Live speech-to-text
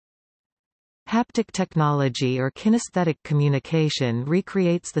Haptic technology or kinesthetic communication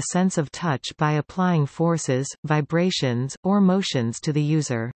recreates the sense of touch by applying forces, vibrations, or motions to the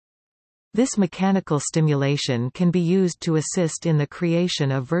user. This mechanical stimulation can be used to assist in the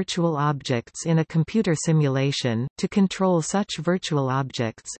creation of virtual objects in a computer simulation, to control such virtual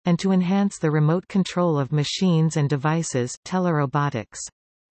objects, and to enhance the remote control of machines and devices, telerobotics.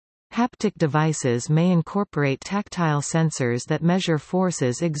 Haptic devices may incorporate tactile sensors that measure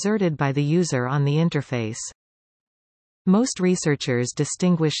forces exerted by the user on the interface. Most researchers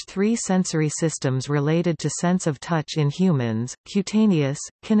distinguish three sensory systems related to sense of touch in humans: cutaneous,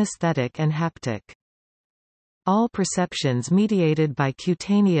 kinesthetic and haptic. All perceptions mediated by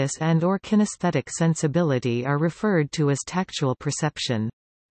cutaneous and/or kinesthetic sensibility are referred to as tactual perception.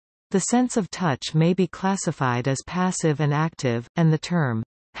 The sense of touch may be classified as passive and active, and the term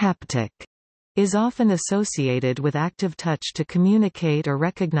haptic is often associated with active touch to communicate or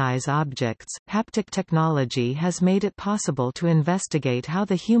recognize objects. Haptic technology has made it possible to investigate how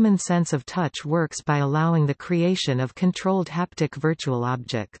the human sense of touch works by allowing the creation of controlled haptic virtual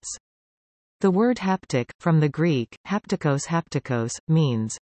objects. The word haptic, from the Greek, haptikos,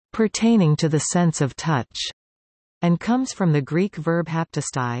 means pertaining to the sense of touch, and comes from the Greek verb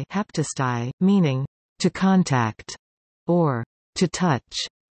haptistai, meaning to contact or to touch.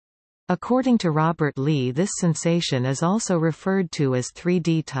 According to Robert Lee, this sensation is also referred to as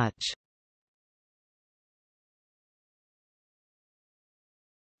 3D touch.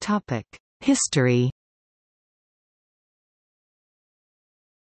 History.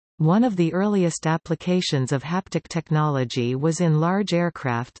 One of the earliest applications of haptic technology was in large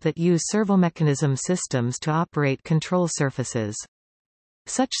aircraft that use servomechanism systems to operate control surfaces.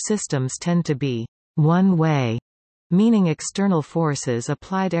 Such systems tend to be one-way, meaning external forces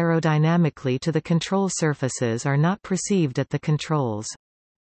applied aerodynamically to the control surfaces are not perceived at the controls.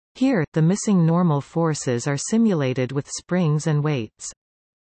 Here, the missing normal forces are simulated with springs and weights.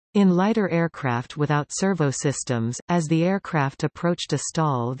 In lighter aircraft without servo systems, as the aircraft approached a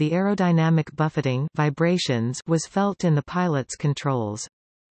stall, the aerodynamic buffeting vibrations was felt in the pilot's controls.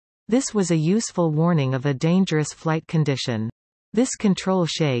 This was a useful warning of a dangerous flight condition. This control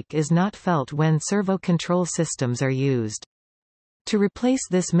shake is not felt when servo control systems are used. To replace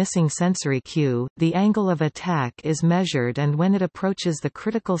this missing sensory cue, the angle of attack is measured, and when it approaches the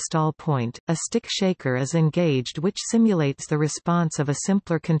critical stall point, a stick shaker is engaged which simulates the response of a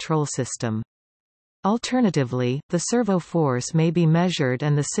simpler control system. Alternatively, the servo force may be measured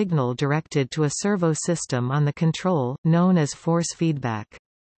and the signal directed to a servo system on the control, known as force feedback.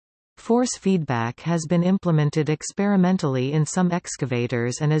 Force feedback has been implemented experimentally in some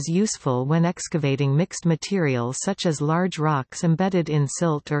excavators and is useful when excavating mixed material such as large rocks embedded in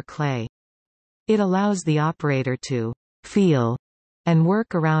silt or clay. It allows the operator to feel and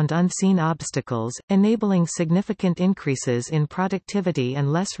work around unseen obstacles, enabling significant increases in productivity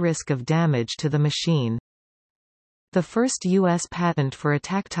and less risk of damage to the machine. The first U.S. patent for a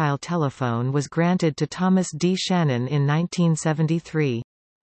tactile telephone was granted to Thomas D. Shannon in 1973.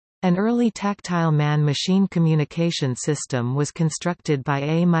 An early tactile man-machine communication system was constructed by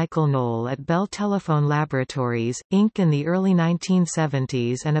A. Michael Knoll at Bell Telephone Laboratories, Inc. in the early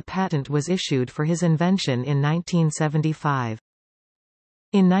 1970s, and a patent was issued for his invention in 1975.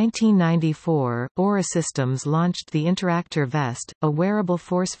 In 1994, Aura Systems launched the Interactor Vest, a wearable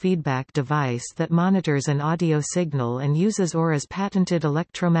force feedback device that monitors an audio signal and uses Aura's patented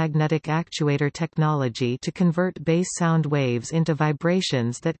electromagnetic actuator technology to convert bass sound waves into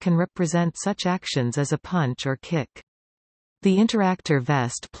vibrations that can represent such actions as a punch or kick. The Interactor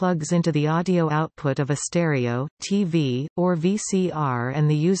Vest plugs into the audio output of a stereo, TV, or VCR, and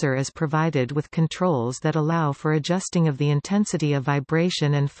the user is provided with controls that allow for adjusting of the intensity of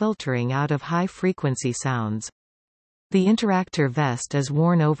vibration and filtering out of high-frequency sounds. The Interactor Vest is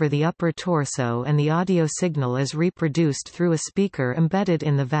worn over the upper torso and the audio signal is reproduced through a speaker embedded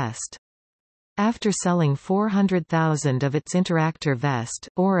in the vest. After selling 400,000 of its Interactor Vest,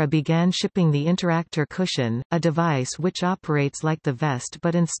 Aura began shipping the Interactor Cushion, a device which operates like the vest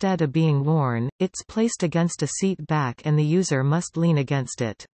but instead of being worn, it's placed against a seat back and the user must lean against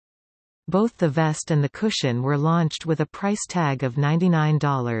it. Both the vest and the cushion were launched with a price tag of $99.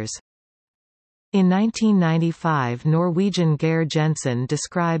 In 1995, Norwegian Geir Jensen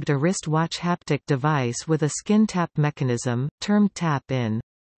described a wristwatch haptic device with a skin tap mechanism, termed tap-in.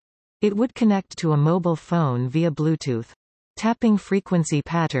 It would connect to a mobile phone via Bluetooth. Tapping frequency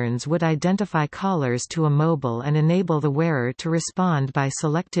patterns would identify callers to a mobile and enable the wearer to respond by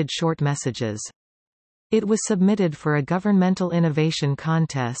selected short messages. It was submitted for a governmental innovation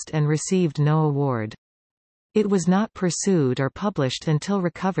contest and received no award. It was not pursued or published until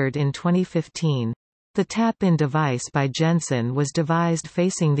recovered in 2015. The tap-in device by Jensen was devised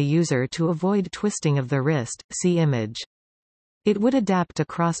facing the user to avoid twisting of the wrist, see image. It would adapt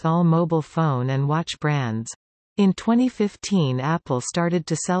across all mobile phone and watch brands. In 2015, Apple started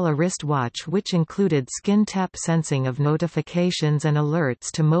to sell a wristwatch which included skin tap sensing of notifications and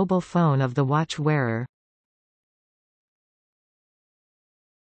alerts to mobile phone of the watch wearer.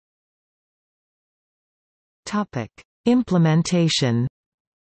 Topic: Implementation.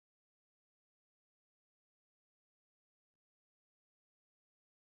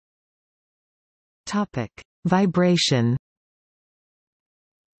 Topic: Vibration.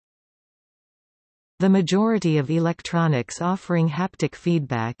 The majority of electronics offering haptic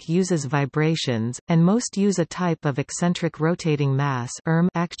feedback uses vibrations, and most use a type of eccentric rotating mass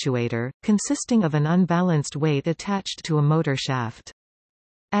actuator, consisting of an unbalanced weight attached to a motor shaft.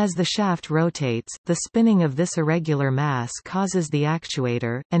 As the shaft rotates, the spinning of this irregular mass causes the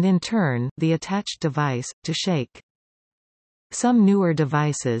actuator, and in turn, the attached device, to shake. Some newer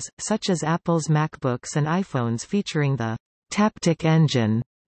devices, such as Apple's MacBooks and iPhones featuring the Haptic engine,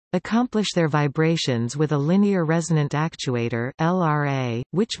 accomplish their vibrations with a linear resonant actuator (LRA),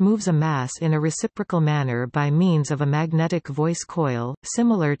 which moves a mass in a reciprocal manner by means of a magnetic voice coil,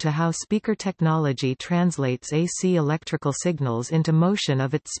 similar to how speaker technology translates AC electrical signals into motion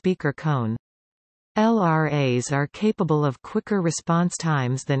of its speaker cone. LRAs are capable of quicker response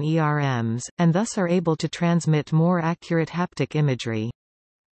times than ERMs, and thus are able to transmit more accurate haptic imagery.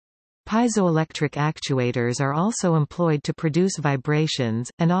 Piezoelectric actuators are also employed to produce vibrations,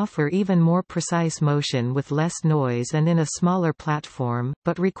 and offer even more precise motion with less noise and in a smaller platform,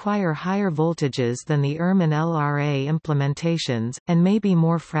 but require higher voltages than the ERM and LRA implementations, and may be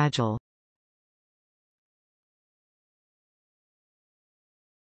more fragile.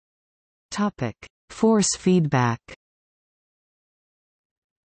 Force feedback.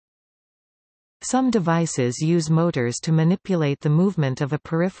 Some devices use motors to manipulate the movement of a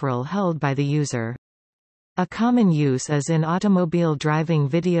peripheral held by the user. A common use is in automobile driving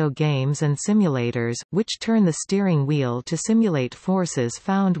video games and simulators, which turn the steering wheel to simulate forces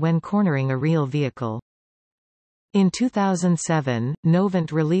found when cornering a real vehicle. In 2007,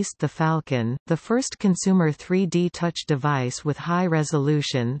 Novant released the Falcon, the first consumer 3D touch device with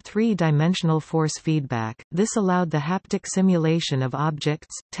high-resolution three-dimensional force feedback. This allowed the haptic simulation of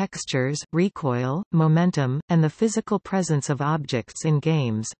objects, textures, recoil, momentum, and the physical presence of objects in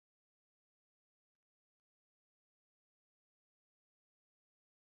games.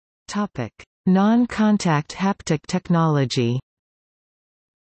 Topic: Non-contact haptic technology.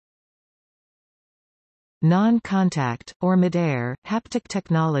 Non-contact, or mid-air, haptic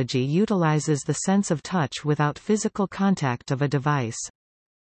technology utilizes the sense of touch without physical contact of a device.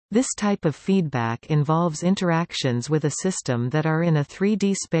 This type of feedback involves interactions with a system that are in a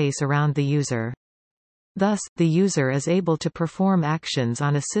 3D space around the user. Thus, the user is able to perform actions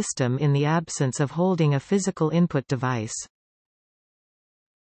on a system in the absence of holding a physical input device.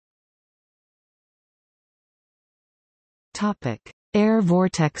 Air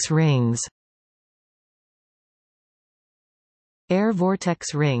vortex rings. Air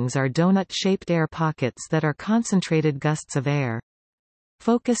vortex rings are donut-shaped air pockets that are concentrated gusts of air.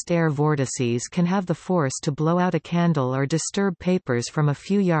 Focused air vortices can have the force to blow out a candle or disturb papers from a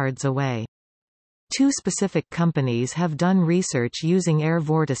few yards away. Two specific companies have done research using air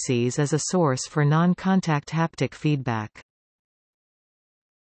vortices as a source for non-contact haptic feedback.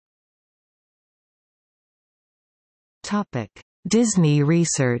 Disney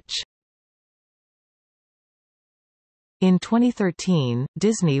research. In 2013,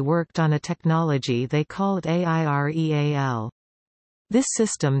 Disney worked on a technology they called AIREAL. This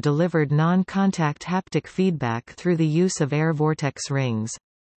system delivered non-contact haptic feedback through the use of air vortex rings.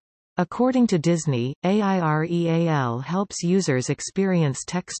 According to Disney, AIREAL helps users experience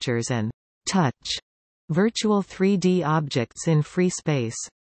textures and touch virtual 3D objects in free space.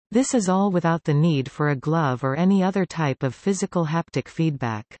 This is all without the need for a glove or any other type of physical haptic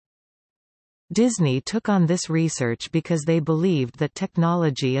feedback. Disney took on this research because they believed that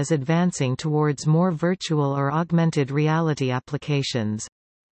technology is advancing towards more virtual or augmented reality applications.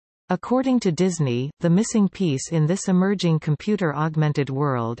 According to Disney, the missing piece in this emerging computer-augmented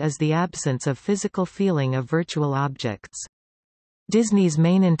world is the absence of physical feeling of virtual objects. Disney's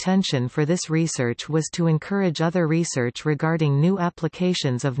main intention for this research was to encourage other research regarding new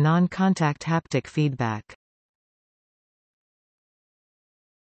applications of non-contact haptic feedback.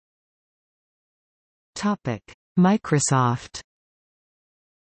 Microsoft.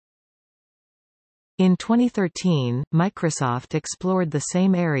 In 2013, Microsoft explored the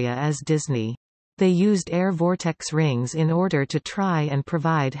same area as Disney. They used air vortex rings in order to try and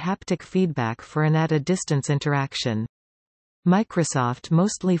provide haptic feedback for an at-a-distance interaction. Microsoft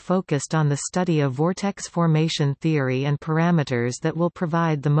mostly focused on the study of vortex formation theory and parameters that will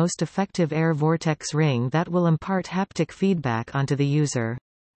provide the most effective air vortex ring that will impart haptic feedback onto the user.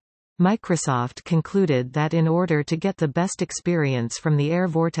 Microsoft concluded that in order to get the best experience from the air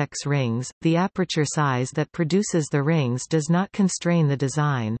vortex rings, the aperture size that produces the rings does not constrain the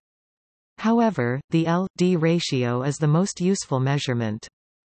design. However, the L/D ratio is the most useful measurement.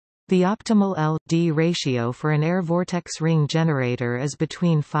 The optimal L/D ratio for an air vortex ring generator is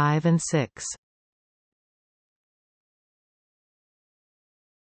between 5 and 6.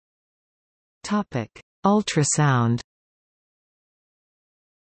 Ultrasound.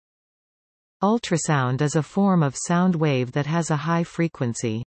 Ultrasound is a form of sound wave that has a high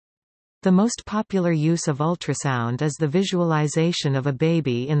frequency. The most popular use of ultrasound is the visualization of a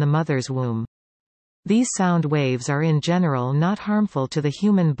baby in the mother's womb. These sound waves are in general not harmful to the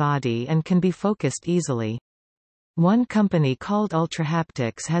human body and can be focused easily. One company called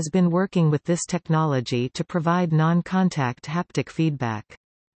Ultrahaptics has been working with this technology to provide non-contact haptic feedback.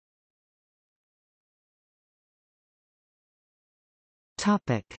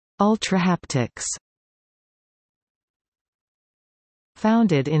 Ultrahaptics.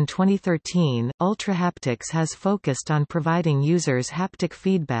 Founded in 2013, Ultrahaptics has focused on providing users haptic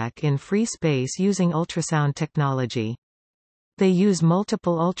feedback in free space using ultrasound technology. They use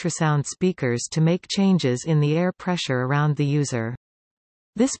multiple ultrasound speakers to make changes in the air pressure around the user.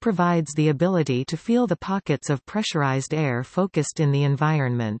 This provides the ability to feel the pockets of pressurized air focused in the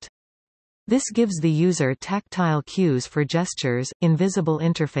environment. This gives the user tactile cues for gestures, invisible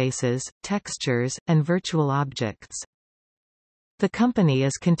interfaces, textures, and virtual objects. The company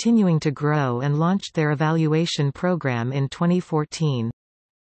is continuing to grow and launched their evaluation program in 2014.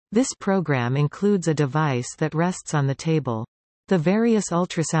 This program includes a device that rests on the table. The various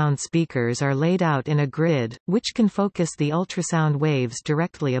ultrasound speakers are laid out in a grid, which can focus the ultrasound waves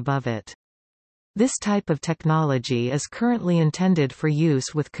directly above it. This type of technology is currently intended for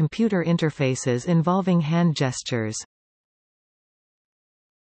use with computer interfaces involving hand gestures.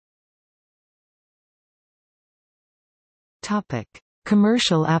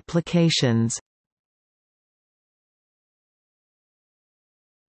 Commercial applications.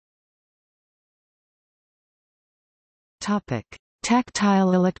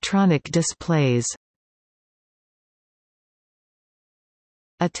 Tactile electronic displays.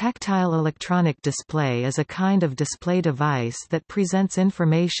 A tactile electronic display is a kind of display device that presents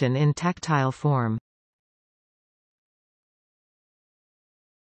information in tactile form.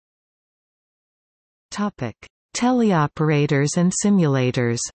 Teleoperators and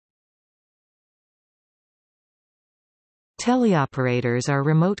simulators. Teleoperators are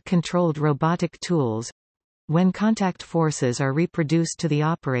remote-controlled robotic tools. When contact forces are reproduced to the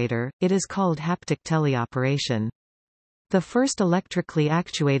operator, it is called haptic teleoperation. The first electrically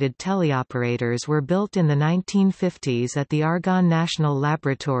actuated teleoperators were built in the 1950s at the Argonne National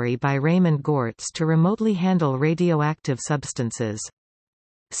Laboratory by Raymond Gortz to remotely handle radioactive substances.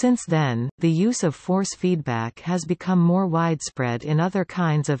 Since then, the use of force feedback has become more widespread in other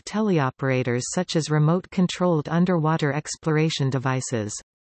kinds of teleoperators such as remote-controlled underwater exploration devices.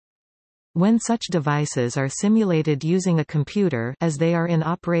 When such devices are simulated using a computer, as they are in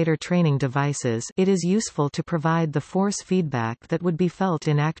operator training devices, it is useful to provide the force feedback that would be felt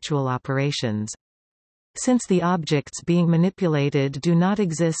in actual operations. Since the objects being manipulated do not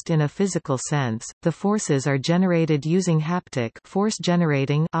exist in a physical sense, the forces are generated using haptic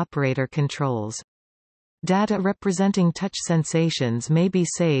force-generating operator controls. Data representing touch sensations may be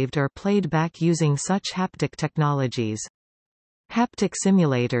saved or played back using such haptic technologies. Haptic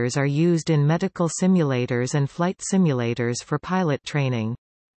simulators are used in medical simulators and flight simulators for pilot training.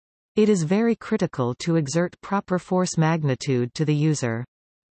 It is very critical to exert proper force magnitude to the user.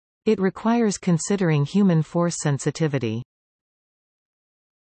 It requires considering human force sensitivity.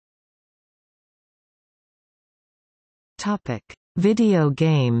 Video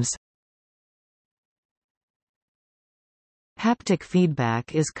games. Haptic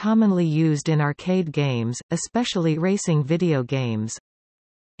feedback is commonly used in arcade games, especially racing video games.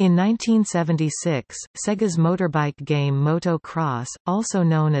 In 1976, Sega's motorbike game Moto Cross, also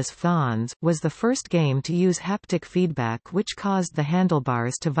known as FONS, was the first game to use haptic feedback which caused the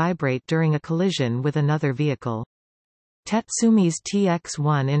handlebars to vibrate during a collision with another vehicle. Tatsumi's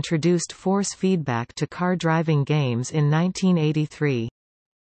TX1 introduced force feedback to car driving games in 1983.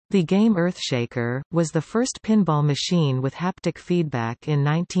 The game Earthshaker was the first pinball machine with haptic feedback in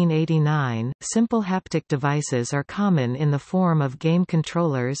 1989. Simple haptic devices are common in the form of game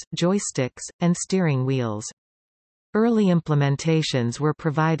controllers, joysticks, and steering wheels. Early implementations were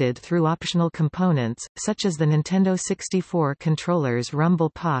provided through optional components, such as the Nintendo 64 controller's Rumble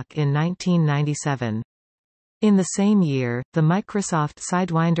Pak in 1997. In the same year, the Microsoft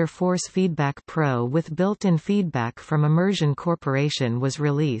Sidewinder Force Feedback Pro with built-in feedback from Immersion Corporation was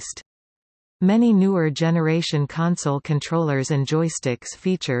released. Many newer generation console controllers and joysticks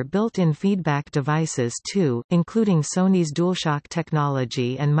feature built-in feedback devices too, including Sony's DualShock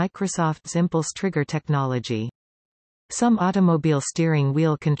technology and Microsoft's Impulse Trigger technology. Some automobile steering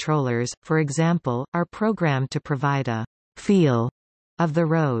wheel controllers, for example, are programmed to provide a feel of the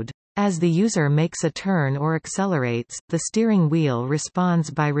road. As the user makes a turn or accelerates, the steering wheel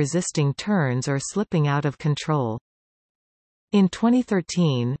responds by resisting turns or slipping out of control. In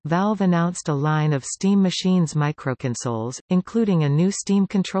 2013, Valve announced a line of Steam Machines microconsoles, including a new Steam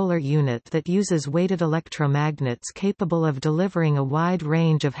controller unit that uses weighted electromagnets capable of delivering a wide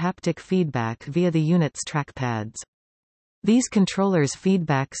range of haptic feedback via the unit's trackpads. These controllers'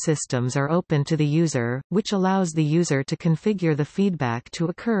 feedback systems are open to the user, which allows the user to configure the feedback to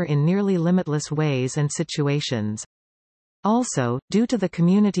occur in nearly limitless ways and situations. Also, due to the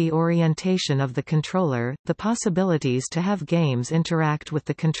community orientation of the controller, the possibilities to have games interact with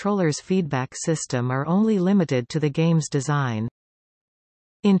the controller's feedback system are only limited to the game's design.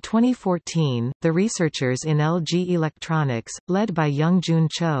 In 2014, the researchers in LG Electronics, led by Youngjun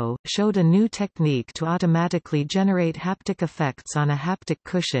Cho, showed a new technique to automatically generate haptic effects on a haptic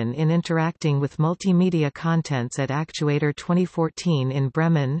cushion in interacting with multimedia contents at Actuator 2014 in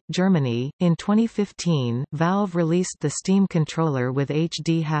Bremen, Germany. In 2015, Valve released the Steam controller with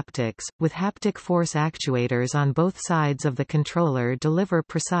HD haptics, with haptic force actuators on both sides of the controller deliver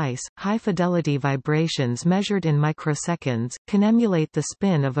precise, high-fidelity vibrations measured in microseconds, can emulate the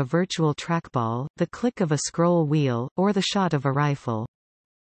spin of a virtual trackball, the click of a scroll wheel, or the shot of a rifle.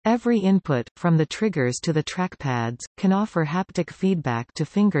 Every input, from the triggers to the trackpads, can offer haptic feedback to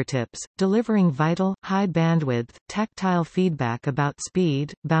fingertips, delivering vital, high-bandwidth, tactile feedback about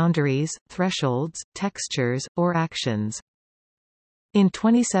speed, boundaries, thresholds, textures, or actions. In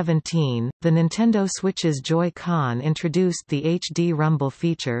 2017, the Nintendo Switch's Joy-Con introduced the HD Rumble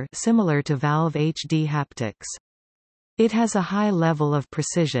feature similar to Valve HD Haptics. It has a high level of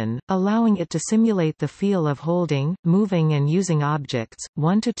precision, allowing it to simulate the feel of holding, moving and using objects.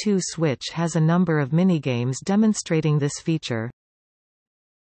 1-2 Switch has a number of minigames demonstrating this feature.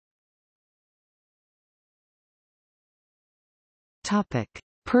 Topic: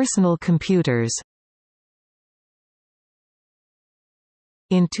 Personal computers.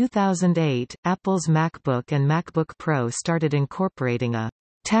 In 2008, Apple's MacBook and MacBook Pro started incorporating a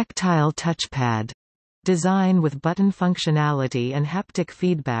tactile touchpad design with button functionality and haptic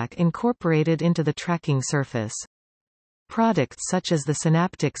feedback incorporated into the tracking surface. Products such as the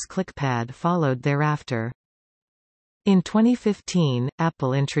Synaptics ClickPad followed thereafter. In 2015,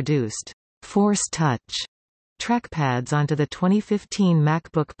 Apple introduced Force Touch trackpads onto the 2015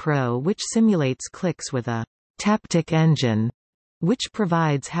 MacBook Pro, which simulates clicks with a Taptic engine, which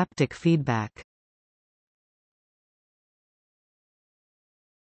provides haptic feedback.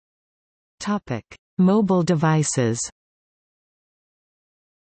 Topic: Mobile devices.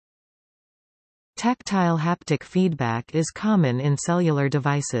 Tactile haptic feedback is common in cellular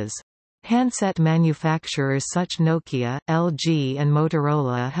devices. Handset manufacturers such Nokia, LG and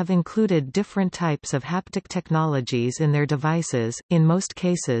Motorola have included different types of haptic technologies in their devices. In most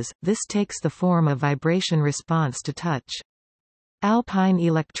cases, this takes the form of vibration response to touch. Alpine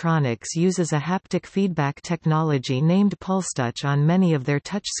Electronics uses a haptic feedback technology named PulseTouch on many of their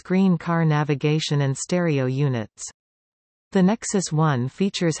touch-screen car navigation and stereo units. The Nexus One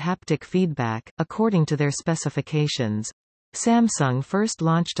features haptic feedback, according to their specifications. Samsung first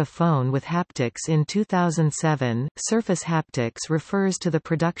launched a phone with haptics in 2007. Surface haptics refers to the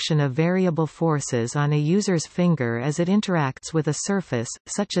production of variable forces on a user's finger as it interacts with a surface,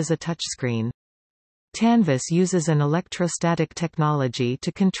 such as a touchscreen. Tanvis uses an electrostatic technology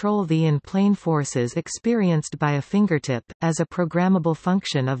to control the in-plane forces experienced by a fingertip, as a programmable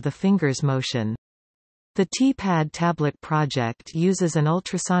function of the finger's motion. The T-Pad tablet project uses an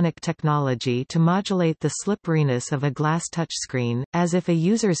ultrasonic technology to modulate the slipperiness of a glass touchscreen, as if a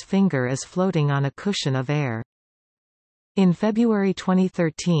user's finger is floating on a cushion of air. In February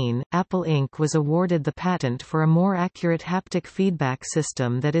 2013, Apple Inc. was awarded the patent for a more accurate haptic feedback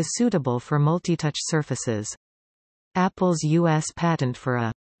system that is suitable for multi-touch surfaces. Apple's U.S. patent for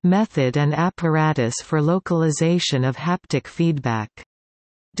a method and apparatus for localization of haptic feedback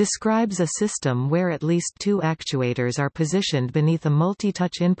describes a system where at least two actuators are positioned beneath a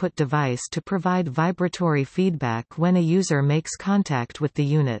multi-touch input device to provide vibratory feedback when a user makes contact with the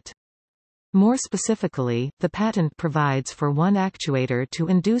unit. More specifically, the patent provides for one actuator to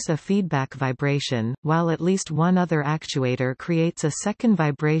induce a feedback vibration, while at least one other actuator creates a second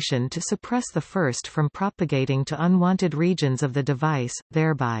vibration to suppress the first from propagating to unwanted regions of the device,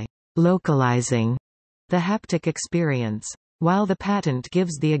 thereby localizing the haptic experience. While the patent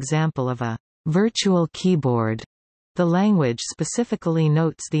gives the example of a virtual keyboard, the language specifically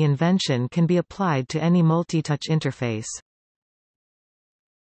notes the invention can be applied to any multi-touch interface.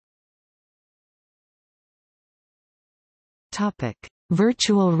 Topic: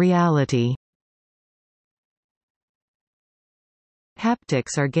 Virtual reality.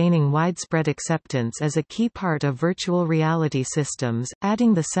 Haptics are gaining widespread acceptance as a key part of virtual reality systems,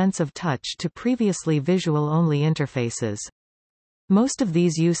 adding the sense of touch to previously visual-only interfaces. Most of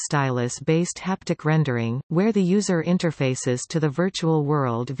these use stylus-based haptic rendering, where the user interfaces to the virtual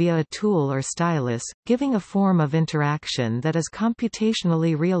world via a tool or stylus, giving a form of interaction that is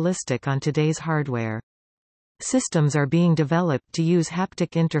computationally realistic on today's hardware. Systems are being developed to use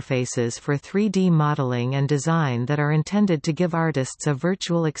haptic interfaces for 3D modeling and design that are intended to give artists a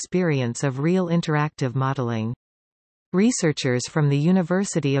virtual experience of real interactive modeling. Researchers from the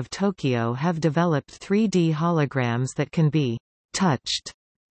University of Tokyo have developed 3D holograms that can be touched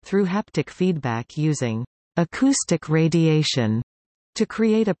through haptic feedback using acoustic radiation to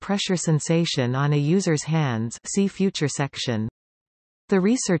create a pressure sensation on a user's hands. See future section. The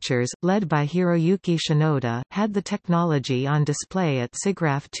researchers, led by Hiroyuki Shinoda, had the technology on display at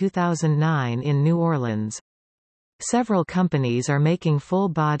SIGGRAPH 2009 in New Orleans. Several companies are making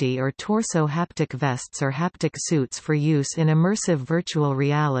full-body or torso haptic vests or haptic suits for use in immersive virtual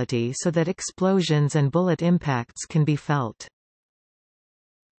reality so that explosions and bullet impacts can be felt.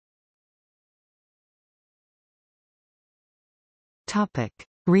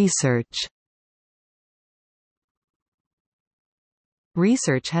 Research.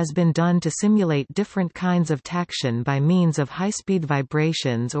 Research has been done to simulate different kinds of taction by means of high-speed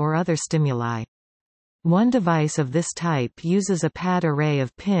vibrations or other stimuli. One device of this type uses a pad array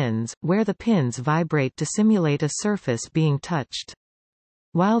of pins, where the pins vibrate to simulate a surface being touched.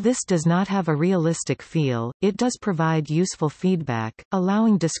 While this does not have a realistic feel, it does provide useful feedback,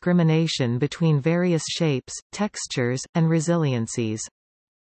 allowing discrimination between various shapes, textures, and resiliencies.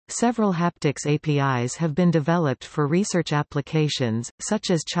 Several haptics APIs have been developed for research applications, such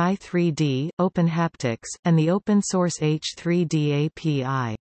as Chai 3D, Open Haptics, and the open-source H3D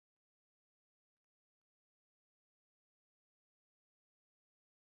API.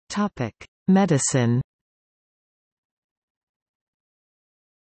 Medicine.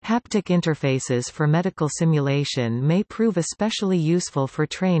 Haptic interfaces for medical simulation may prove especially useful for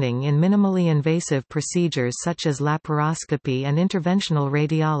training in minimally invasive procedures such as laparoscopy and interventional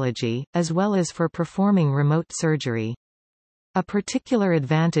radiology, as well as for performing remote surgery. A particular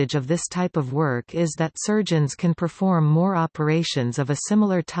advantage of this type of work is that surgeons can perform more operations of a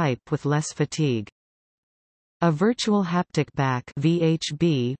similar type with less fatigue. A virtual haptic back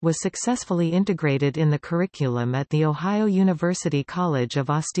 (VHB) was successfully integrated in the curriculum at the Ohio University College of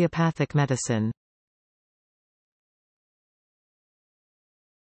Osteopathic Medicine.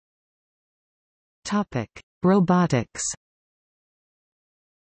 Topic: Robotics.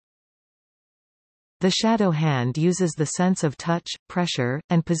 The shadow hand uses the sense of touch, pressure,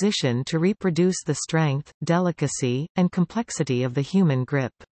 and position to reproduce the strength, delicacy, and complexity of the human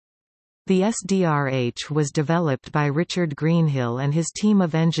grip. The SDRH was developed by Richard Greenhill and his team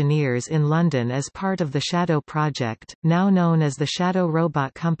of engineers in London as part of the Shadow Project, now known as the Shadow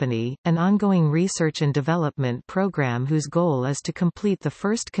Robot Company, an ongoing research and development program whose goal is to complete the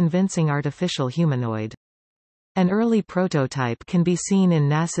first convincing artificial humanoid. An early prototype can be seen in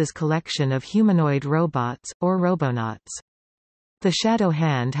NASA's collection of humanoid robots, or robonauts. The shadow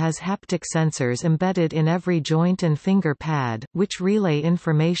hand has haptic sensors embedded in every joint and finger pad, which relay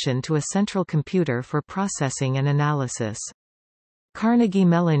information to a central computer for processing and analysis. Carnegie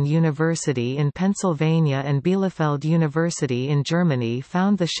Mellon University in Pennsylvania and Bielefeld University in Germany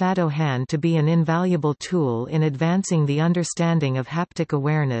found the shadow hand to be an invaluable tool in advancing the understanding of haptic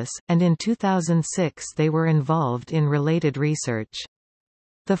awareness, and in 2006 they were involved in related research.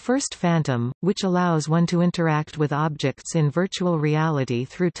 The first Phantom, which allows one to interact with objects in virtual reality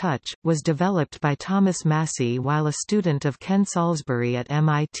through touch, was developed by Thomas Massey while a student of Ken Salisbury at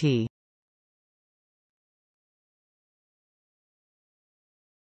MIT.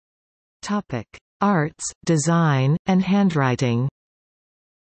 Arts, design, and handwriting.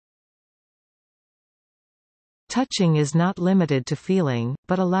 Touching is not limited to feeling,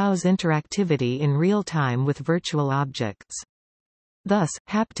 but allows interactivity in real time with virtual objects. Thus,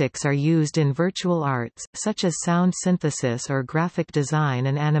 haptics are used in virtual arts, such as sound synthesis or graphic design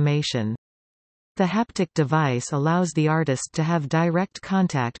and animation. The haptic device allows the artist to have direct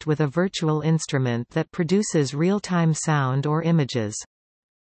contact with a virtual instrument that produces real-time sound or images.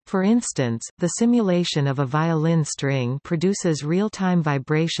 For instance, the simulation of a violin string produces real-time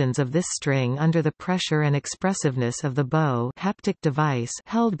vibrations of this string under the pressure and expressiveness of the bow haptic device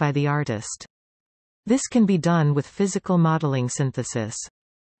held by the artist. This can be done with physical modeling synthesis.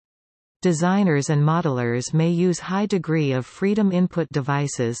 Designers and modelers may use high degree of freedom input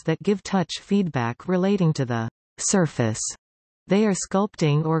devices that give touch feedback relating to the surface they are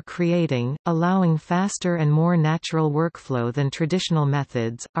sculpting or creating, allowing faster and more natural workflow than traditional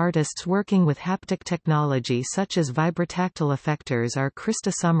methods. Artists working with haptic technology such as vibrotactile effectors are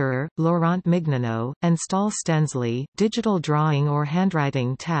Krista Summerer, Laurent Mignonneau, and Stahl Stensley. Digital drawing or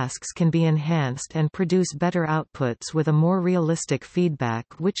handwriting tasks can be enhanced and produce better outputs with a more realistic feedback,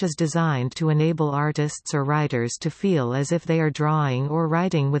 which is designed to enable artists or writers to feel as if they are drawing or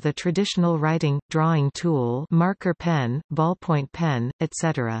writing with a traditional drawing tool, marker pen, ballpoint pen,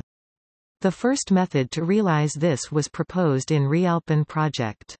 etc. The first method to realize this was proposed in Realpen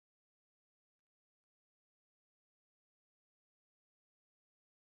project.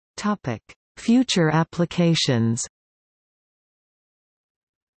 Topic: Future applications.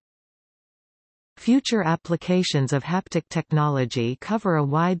 Future applications of haptic technology cover a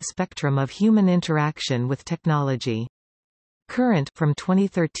wide spectrum of human interaction with technology. Current from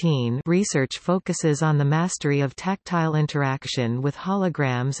 2013 research focuses on the mastery of tactile interaction with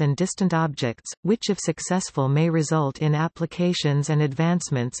holograms and distant objects, which if successful may result in applications and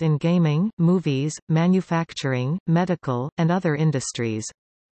advancements in gaming, movies, manufacturing, medical, and other industries.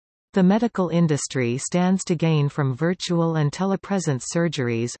 The medical industry stands to gain from virtual and telepresence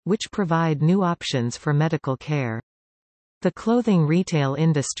surgeries, which provide new options for medical care. The clothing retail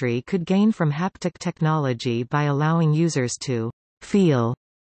industry could gain from haptic technology by allowing users to feel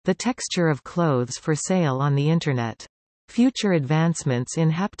the texture of clothes for sale on the Internet. Future advancements in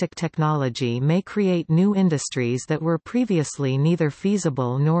haptic technology may create new industries that were previously neither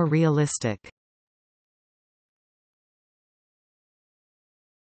feasible nor realistic.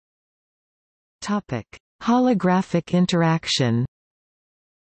 Topic: Holographic interaction.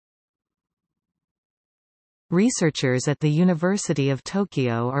 Researchers at the University of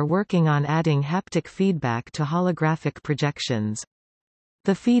Tokyo are working on adding haptic feedback to holographic projections.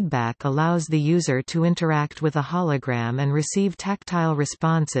 The feedback allows the user to interact with a hologram and receive tactile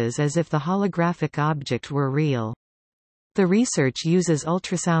responses as if the holographic object were real. The research uses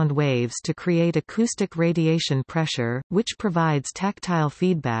ultrasound waves to create acoustic radiation pressure, which provides tactile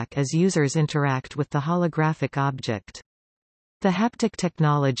feedback as users interact with the holographic object. The haptic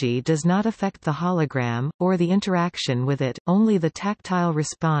technology does not affect the hologram, or the interaction with it, only the tactile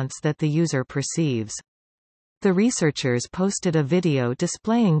response that the user perceives. The researchers posted a video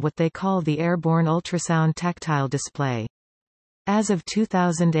displaying what they call the airborne ultrasound tactile display. As of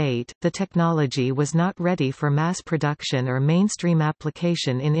 2008, the technology was not ready for mass production or mainstream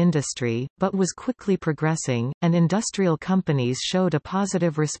application in industry, but was quickly progressing, and industrial companies showed a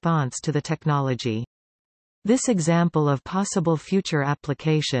positive response to the technology. This example of possible future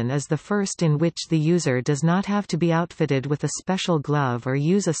application is the first in which the user does not have to be outfitted with a special glove or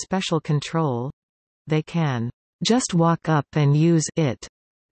use a special control. They can just walk up and use it.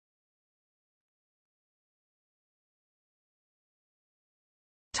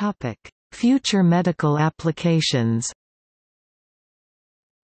 Topic: Future medical applications.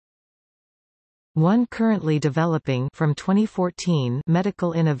 One currently developing from 2014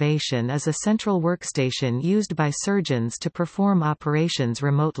 medical innovation is a central workstation used by surgeons to perform operations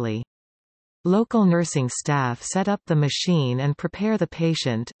remotely. Local nursing staff set up the machine and prepare the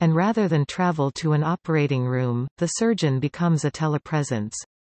patient, and rather than travel to an operating room, the surgeon becomes a telepresence.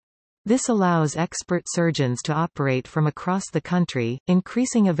 This allows expert surgeons to operate from across the country,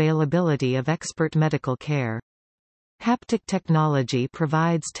 increasing availability of expert medical care. Haptic technology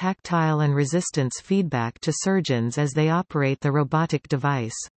provides tactile and resistance feedback to surgeons as they operate the robotic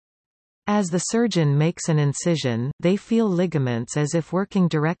device. As the surgeon makes an incision, they feel ligaments as if working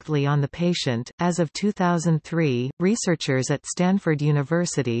directly on the patient. As of 2003, researchers at Stanford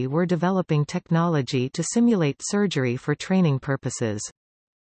University were developing technology to simulate surgery for training purposes.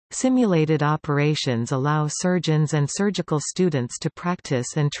 Simulated operations allow surgeons and surgical students to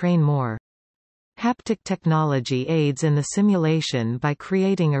practice and train more. Haptic technology aids in the simulation by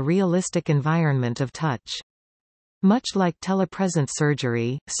creating a realistic environment of touch. Much like telepresence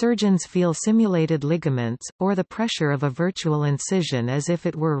surgery, surgeons feel simulated ligaments, or the pressure of a virtual incision as if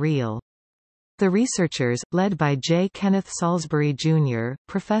it were real. The researchers, led by J. Kenneth Salisbury, Jr.,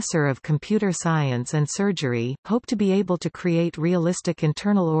 professor of computer science and surgery, hope to be able to create realistic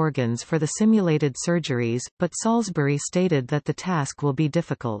internal organs for the simulated surgeries, but Salisbury stated that the task will be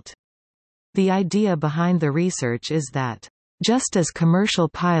difficult. The idea behind the research is that just as commercial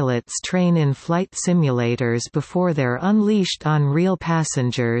pilots train in flight simulators before they're unleashed on real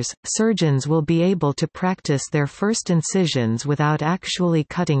passengers, surgeons will be able to practice their first incisions without actually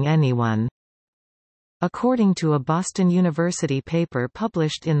cutting anyone. According to a Boston University paper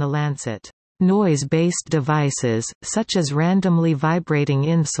published in The Lancet, noise-based devices, such as randomly vibrating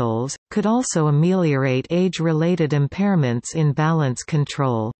insoles, could also ameliorate age-related impairments in balance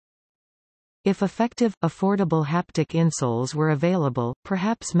control. If effective, affordable haptic insoles were available,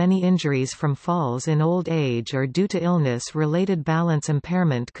 perhaps many injuries from falls in old age or due to illness-related balance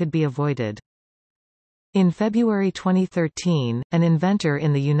impairment could be avoided. In February 2013, an inventor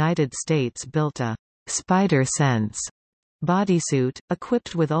in the United States built a Spider Sense bodysuit,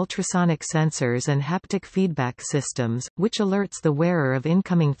 equipped with ultrasonic sensors and haptic feedback systems, which alerts the wearer of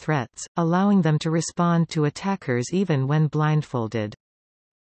incoming threats, allowing them to respond to attackers even when blindfolded.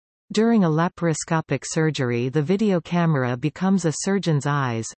 During a laparoscopic surgery, the video camera becomes a surgeon's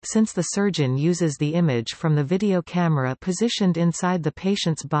eyes, since the surgeon uses the image from the video camera positioned inside the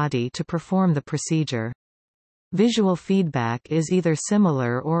patient's body to perform the procedure. Visual feedback is either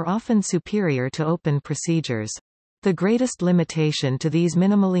similar or often superior to open procedures. The greatest limitation to these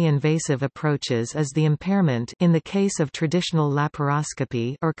minimally invasive approaches is the impairment in the case of traditional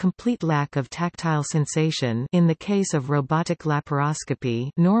laparoscopy or complete lack of tactile sensation in the case of robotic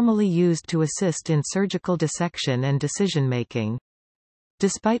laparoscopy, normally used to assist in surgical dissection and decision-making.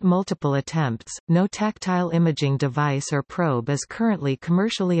 Despite multiple attempts, no tactile imaging device or probe is currently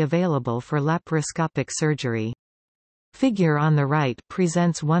commercially available for laparoscopic surgery. Figure on the right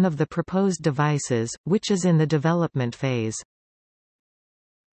presents one of the proposed devices, which is in the development phase.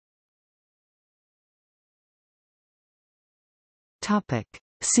 Topic.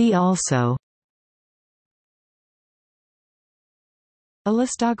 See also: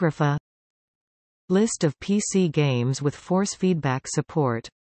 Elastographa, List of PC games with force feedback support,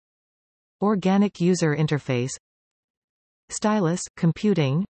 Organic user interface, Stylus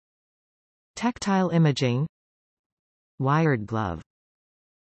computing, Tactile imaging, Wired glove.